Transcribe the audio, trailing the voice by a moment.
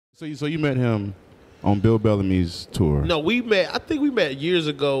So you met him on Bill Bellamy's tour? No, we met. I think we met years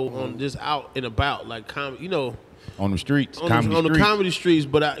ago on just out and about, like you know, on the streets, on the comedy streets.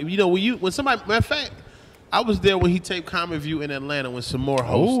 But you know, when somebody, matter of fact, I was there when he taped Comic View in Atlanta when Samore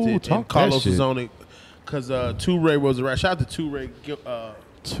hosted and Carlos was on it because Toure was around. Shout out to Toure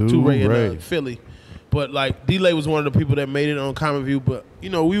in Philly. But like D-Lay was one of the people that made it on Comic View. But you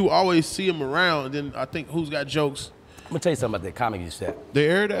know, we would always see him around. And then I think Who's Got Jokes. I'm gonna tell you something about that Comic View set. They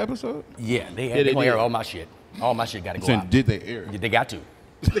aired the episode? Yeah, they gonna air all my shit. All my shit gotta go out. Did they air? Yeah, they got to.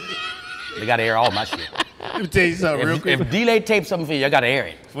 They gotta air all my shit. Let me tell you something real quick. If D-Lay tapes something for you, I gotta air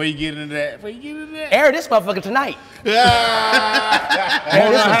it. Before you get into that. Air this motherfucker tonight. Air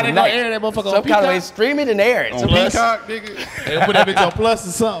this motherfucker tonight. Air that motherfucker Some kind of way, stream it and air it. On Peacock, nigga. They put that bitch on Plus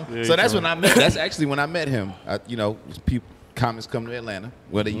or something. Yeah, so that's when I met. That's actually when I met him. You know, comics come to Atlanta.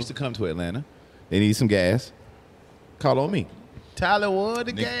 Well, they used to come to Atlanta. They need some gas. Call on me. Tyler Wood,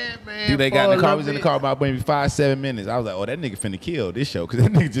 the gas, man. Dude, they got in the car. We was in the car about maybe 5-7 minutes. I was like, oh, that nigga finna kill this show because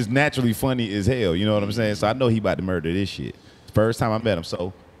that nigga just naturally funny as hell. You know what I'm saying? So I know he about to murder this shit. First time I met him.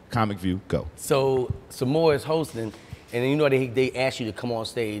 So Comic View, go. So Samore is hosting, and then you know they ask you to come on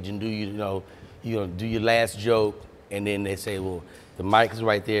stage and do do your last joke, and then they say, well, the mic is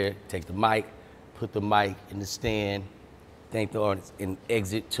right there. Take the mic, put the mic in the stand, thank the audience, and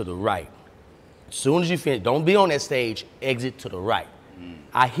exit to the right. As soon as you finish, don't be on that stage, exit to the right.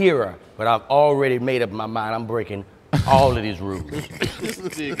 I hear her, but I've already made up my mind. I'm breaking all of these rules.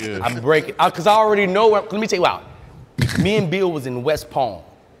 I'm breaking, because I already know let me tell you what. Me and Bill was in West Palm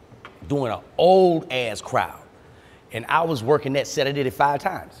doing an old ass crowd. And I was working that set. I did it 5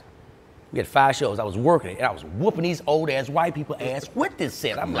 times. We had 5 shows. I was working it, and I was whooping these old ass white people ass with this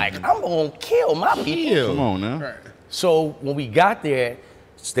set. I'm like, I'm gonna kill my people. Come on now. Right. So when we got there,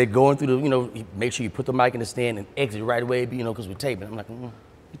 they're going through the, make sure you put the mic in the stand and exit right away, because we're taping. I'm like, you're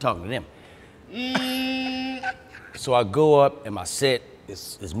talking to them. So I go up and my set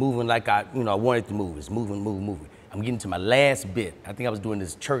is moving like I wanted it to move. It's moving. I'm getting to my last bit. I think I was doing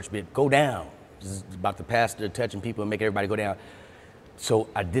this church bit, go down. This is about the pastor touching people and making everybody go down. So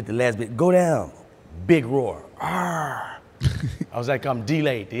I did the last bit, go down. Big roar. Arr. I was like, I'm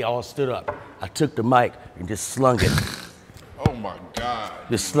delayed. They all stood up. I took the mic and just slung it. Oh my God.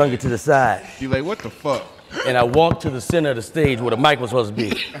 Just slung it to the side. You like, what the fuck? And I walked to the center of the stage where the mic was supposed to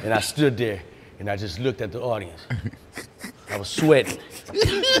be. And I stood there and I just looked at the audience. I was sweating. And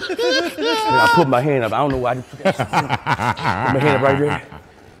I put my hand up. I don't know why I did put my hand up right there.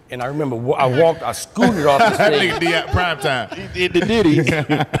 And I remember I scooted off the stage. That nigga did prime time. He did the ditties.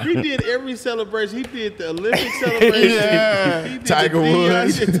 He did every celebration. He did the Olympic celebration. Yeah. He did Tiger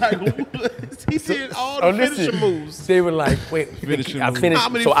Woods. He did Tiger Woods. He did all the finishing moves. They were like, wait, Finishing I moves. finished. How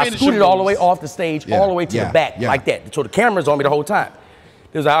many So I finishing scooted all the way moves? off the stage, all the way to the back, yeah. like that. So the camera's on me the whole time.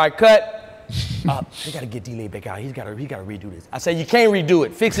 They was like, all right, cut. They gotta get D-Lay back out. He gotta redo this. I said, you can't redo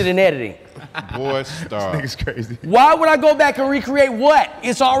it. Fix it in editing. Boy, stop. Nigga's crazy. Why would I go back and recreate what?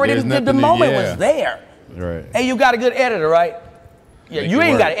 It's already, There's the nothing to- moment yeah. was there. Right. Hey, you got a good editor, right? Yeah, Make you it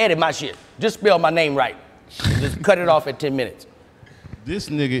ain't work. gotta edit my shit. Just spell my name right. Just cut it off at 10 minutes. This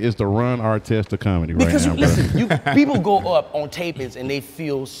nigga is the Ron Artest of comedy Because right now, listen, people go up on tapings and they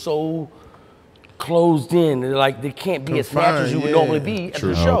feel so closed in. They're like, they can't be as natural as you would normally be at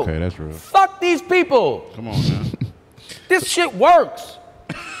the show. Okay, that's real. Fuck these people. Come on now. This shit works.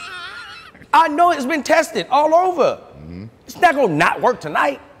 I know it's been tested all over. It's not gonna not work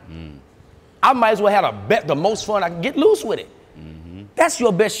tonight. I might as well have the most fun I can get loose with it. That's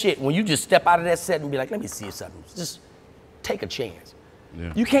your best shit when you just step out of that set and be like, let me see something. Just take a chance.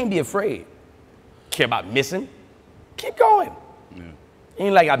 Yeah. You can't be afraid. Care about missing? Keep going. Yeah.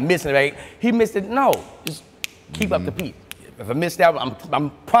 Ain't like I'm missing it, right? He missed it. No, just keep up the beat. If I missed that one, I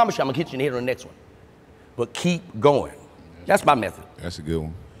promise you I'm gonna hit you in the head on the next one. But keep going. That's my method. That's a good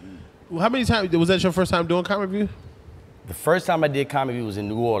one. Well, how many times was that your first time doing Comic View? The first time I did comedy was in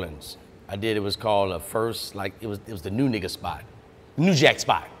New Orleans. It was called it was the new nigga spot. New Jack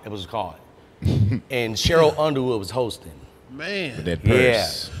spot, it was called. And Cheryl Underwood was hosting. Man. With that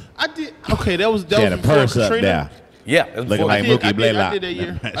purse. I did. Okay, that was She had a before purse up Katrina. there. Yeah, it was Looking before- like Mookie Blaylock. I did that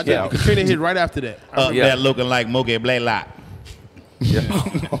year. I did. Yeah. Katrina hit right after that. Up Yeah. there looking like Mookie Blaylock.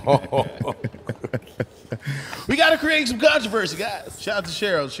 We gotta create some controversy, guys. Shout out to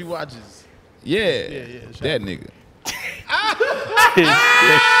Cheryl. She watches. Yeah. shout That nigga.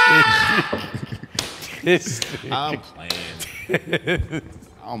 I'm playing.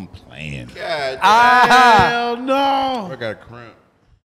 I'm playing. God, Hell no. I got a cramp.